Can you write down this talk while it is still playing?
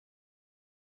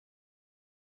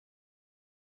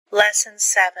Lesson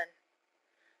 7.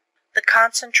 The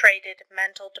Concentrated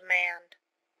Mental Demand.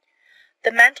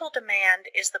 The mental demand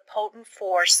is the potent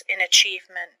force in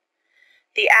achievement.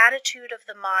 The attitude of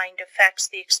the mind affects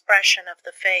the expression of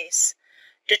the face,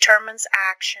 determines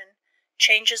action,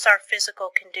 changes our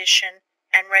physical condition,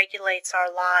 and regulates our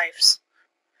lives.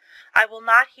 I will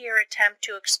not here attempt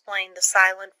to explain the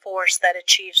silent force that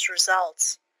achieves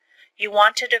results. You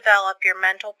want to develop your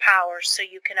mental powers so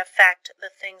you can affect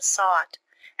the things sought,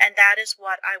 and that is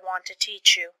what I want to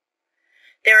teach you.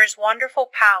 There is wonderful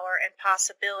power and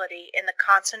possibility in the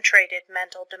concentrated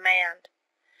mental demand.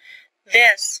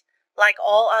 This, like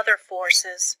all other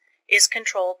forces, is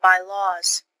controlled by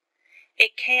laws.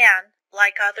 It can,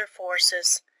 like other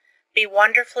forces, be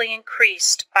wonderfully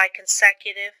increased by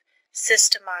consecutive,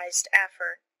 systemized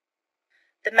effort.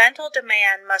 The mental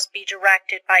demand must be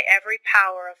directed by every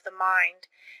power of the mind,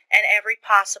 and every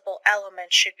possible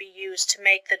element should be used to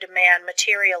make the demand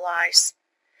materialize.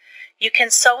 You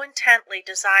can so intently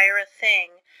desire a thing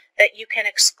that you can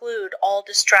exclude all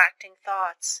distracting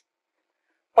thoughts.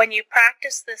 When you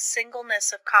practice this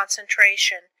singleness of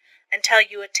concentration until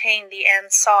you attain the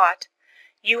end sought,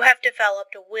 you have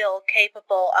developed a will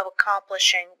capable of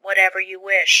accomplishing whatever you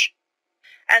wish.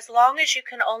 As long as you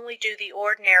can only do the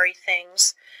ordinary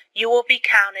things, you will be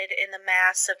counted in the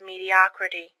mass of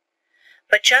mediocrity.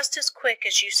 But just as quick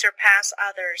as you surpass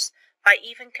others by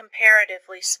even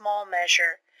comparatively small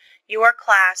measure, you are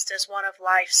classed as one of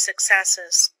life's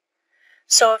successes.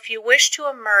 So if you wish to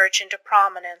emerge into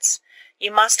prominence,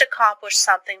 you must accomplish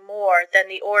something more than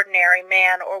the ordinary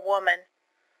man or woman.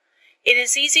 It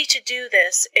is easy to do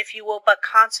this if you will but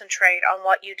concentrate on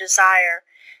what you desire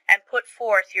and put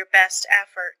forth your best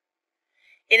effort.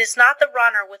 It is not the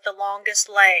runner with the longest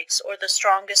legs or the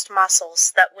strongest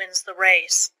muscles that wins the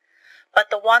race, but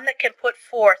the one that can put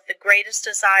forth the greatest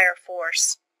desire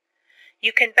force.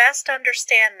 You can best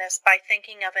understand this by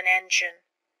thinking of an engine.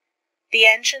 The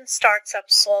engine starts up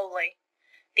slowly,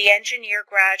 the engineer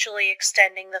gradually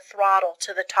extending the throttle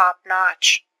to the top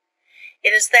notch.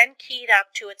 It is then keyed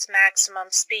up to its maximum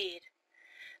speed.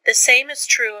 The same is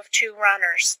true of two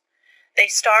runners. They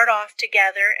start off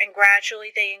together and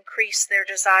gradually they increase their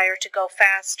desire to go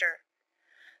faster.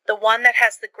 The one that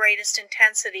has the greatest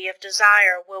intensity of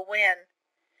desire will win.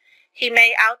 He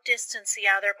may outdistance the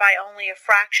other by only a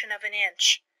fraction of an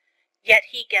inch, yet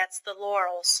he gets the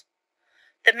laurels.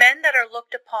 The men that are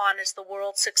looked upon as the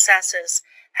world's successes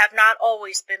have not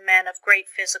always been men of great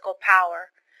physical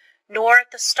power, nor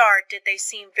at the start did they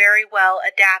seem very well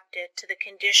adapted to the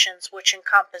conditions which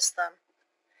encompass them.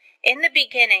 In the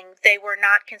beginning they were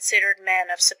not considered men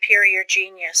of superior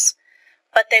genius,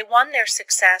 but they won their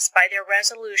success by their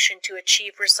resolution to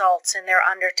achieve results in their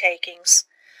undertakings,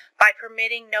 by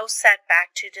permitting no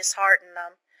setback to dishearten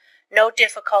them, no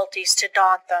difficulties to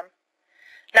daunt them.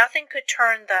 Nothing could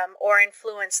turn them or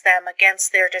influence them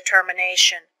against their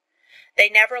determination. They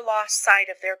never lost sight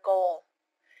of their goal.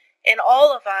 In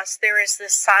all of us there is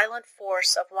this silent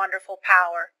force of wonderful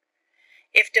power.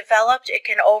 If developed, it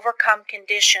can overcome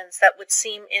conditions that would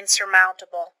seem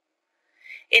insurmountable.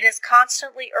 It is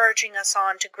constantly urging us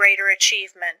on to greater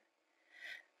achievement.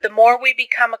 The more we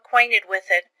become acquainted with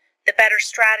it, the better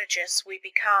strategists we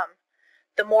become,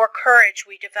 the more courage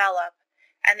we develop,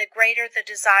 and the greater the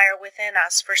desire within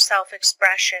us for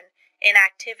self-expression in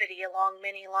activity along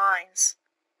many lines.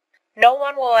 No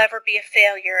one will ever be a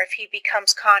failure if he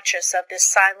becomes conscious of this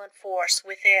silent force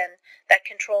within that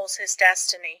controls his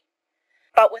destiny.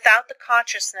 But without the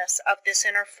consciousness of this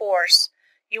inner force,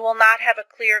 you will not have a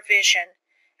clear vision,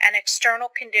 and external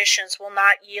conditions will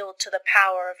not yield to the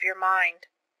power of your mind.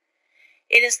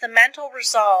 It is the mental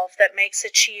resolve that makes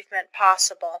achievement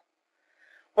possible.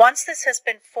 Once this has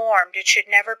been formed, it should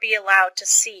never be allowed to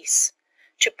cease,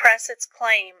 to press its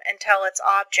claim until its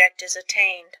object is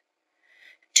attained.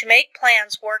 To make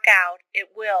plans work out, it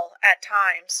will, at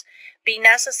times, be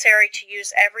necessary to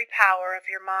use every power of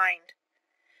your mind.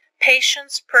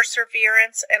 Patience,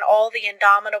 perseverance, and all the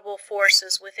indomitable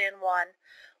forces within one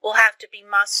will have to be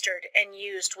mustered and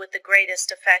used with the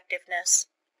greatest effectiveness.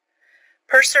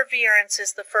 Perseverance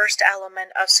is the first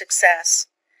element of success.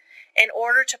 In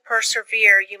order to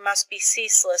persevere, you must be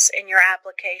ceaseless in your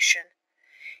application.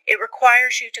 It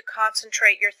requires you to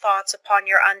concentrate your thoughts upon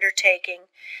your undertaking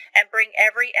and bring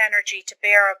every energy to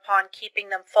bear upon keeping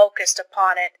them focused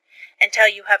upon it until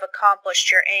you have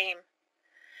accomplished your aim.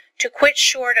 To quit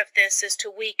short of this is to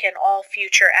weaken all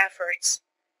future efforts.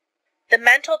 The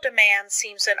mental demand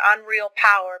seems an unreal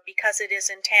power because it is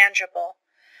intangible,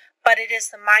 but it is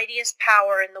the mightiest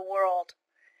power in the world.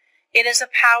 It is a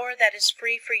power that is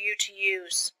free for you to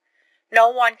use. No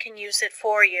one can use it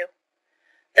for you.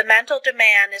 The mental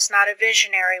demand is not a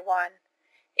visionary one.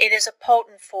 It is a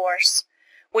potent force,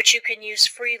 which you can use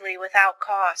freely without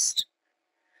cost.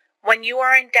 When you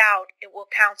are in doubt, it will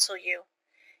counsel you.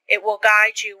 It will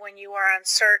guide you when you are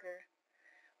uncertain.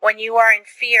 When you are in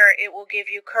fear, it will give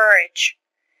you courage.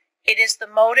 It is the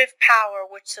motive power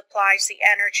which supplies the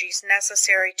energies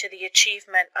necessary to the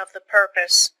achievement of the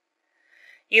purpose.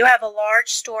 You have a large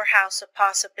storehouse of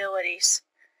possibilities.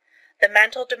 The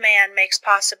mental demand makes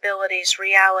possibilities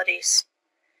realities.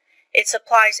 It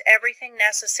supplies everything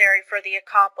necessary for the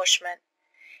accomplishment.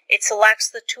 It selects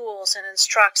the tools and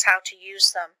instructs how to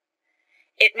use them.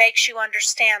 It makes you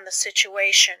understand the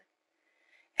situation.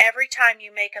 Every time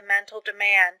you make a mental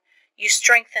demand, you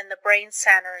strengthen the brain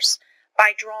centers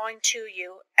by drawing to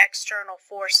you external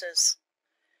forces.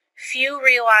 Few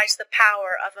realize the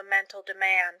power of a mental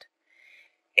demand.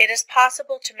 It is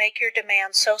possible to make your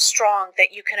demand so strong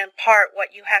that you can impart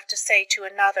what you have to say to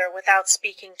another without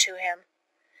speaking to him.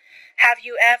 Have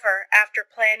you ever, after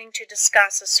planning to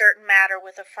discuss a certain matter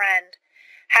with a friend,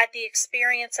 had the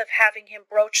experience of having him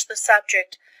broach the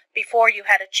subject before you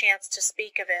had a chance to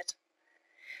speak of it?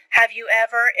 Have you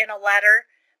ever, in a letter,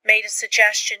 made a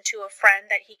suggestion to a friend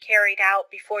that he carried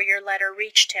out before your letter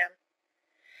reached him?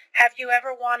 Have you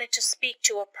ever wanted to speak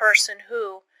to a person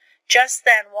who, just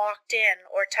then walked in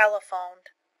or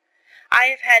telephoned? I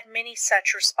have had many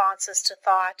such responses to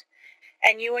thought,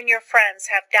 and you and your friends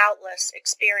have doubtless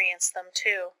experienced them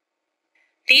too.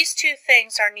 These two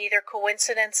things are neither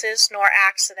coincidences nor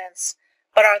accidents,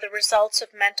 but are the results of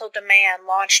mental demand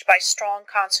launched by strong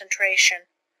concentration.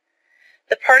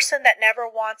 The person that never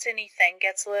wants anything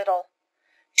gets little.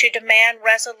 To demand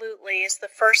resolutely is the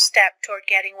first step toward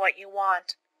getting what you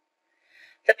want.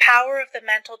 The power of the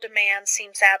mental demand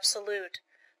seems absolute,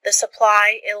 the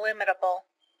supply illimitable.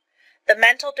 The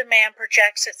mental demand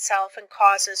projects itself and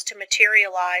causes to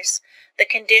materialize the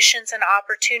conditions and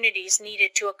opportunities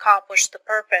needed to accomplish the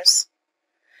purpose.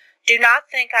 Do not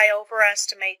think I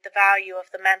overestimate the value of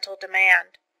the mental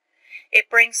demand. It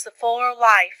brings the fuller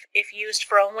life if used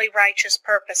for only righteous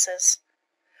purposes.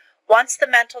 Once the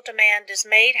mental demand is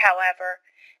made, however,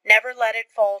 never let it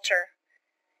falter.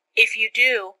 If you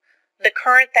do, the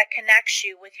current that connects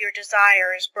you with your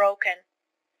desire is broken.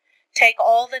 Take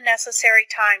all the necessary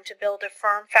time to build a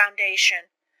firm foundation,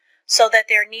 so that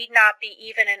there need not be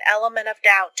even an element of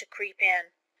doubt to creep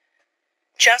in.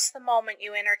 Just the moment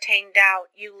you entertain doubt,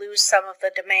 you lose some of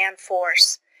the demand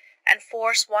force, and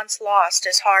force once lost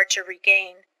is hard to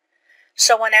regain.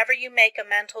 So whenever you make a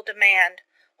mental demand,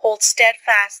 hold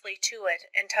steadfastly to it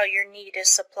until your need is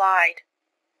supplied.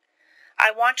 I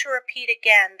want to repeat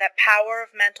again that power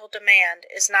of mental demand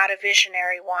is not a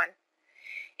visionary one.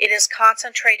 It is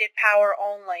concentrated power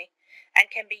only,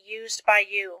 and can be used by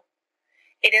you.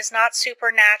 It is not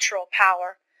supernatural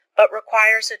power, but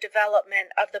requires a development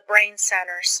of the brain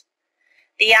centers.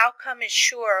 The outcome is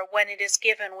sure when it is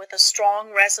given with a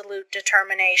strong, resolute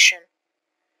determination.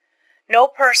 No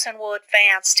person will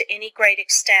advance to any great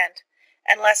extent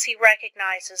unless he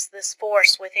recognizes this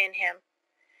force within him.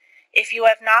 If you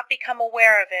have not become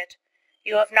aware of it,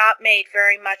 you have not made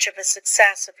very much of a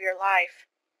success of your life.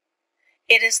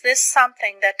 It is this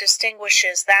something that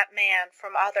distinguishes that man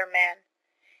from other men.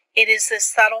 It is this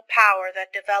subtle power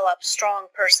that develops strong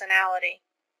personality.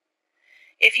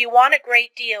 If you want a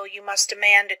great deal, you must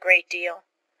demand a great deal.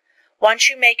 Once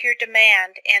you make your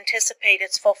demand, anticipate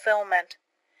its fulfillment.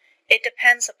 It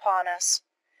depends upon us.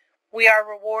 We are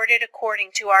rewarded according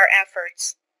to our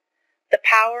efforts. The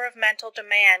power of mental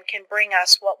demand can bring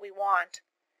us what we want.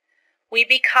 We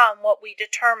become what we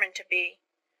determine to be.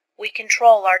 We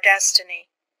control our destiny.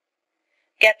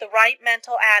 Get the right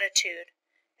mental attitude,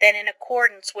 then in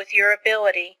accordance with your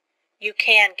ability, you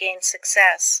can gain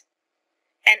success.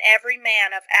 And every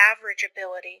man of average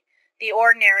ability, the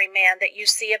ordinary man that you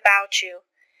see about you,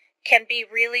 can be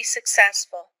really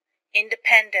successful,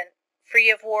 independent, free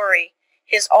of worry,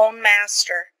 his own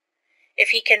master, if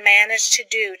he can manage to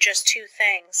do just two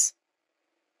things.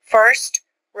 First,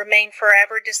 remain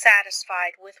forever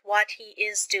dissatisfied with what he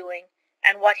is doing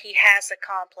and what he has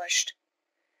accomplished.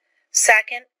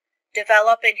 Second,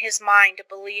 develop in his mind a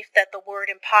belief that the word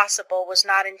impossible was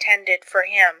not intended for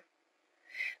him.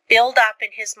 Build up in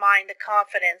his mind the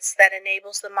confidence that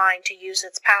enables the mind to use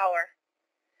its power.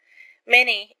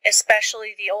 Many,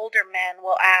 especially the older men,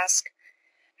 will ask,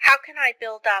 how can I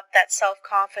build up that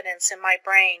self-confidence in my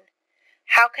brain?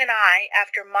 How can I,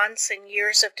 after months and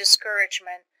years of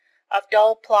discouragement, of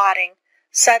dull plodding,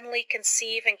 suddenly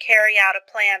conceive and carry out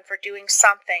a plan for doing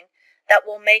something that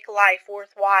will make life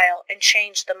worthwhile and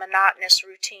change the monotonous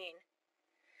routine?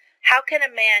 How can a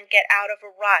man get out of a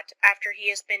rut after he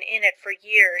has been in it for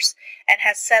years and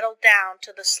has settled down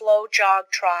to the slow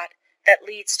jog-trot that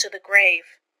leads to the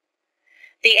grave?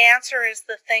 The answer is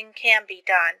the thing can be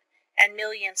done, and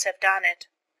millions have done it.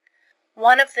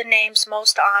 One of the names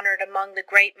most honored among the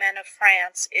great men of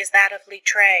France is that of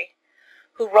Littré,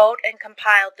 who wrote and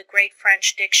compiled the great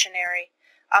French dictionary,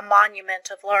 a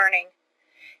monument of learning.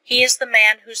 He is the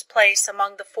man whose place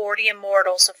among the 40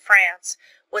 immortals of France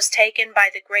was taken by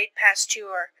the great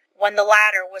Pasteur when the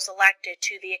latter was elected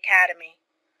to the Academy.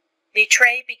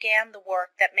 Littré began the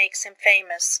work that makes him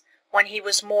famous when he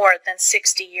was more than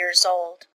 60 years old.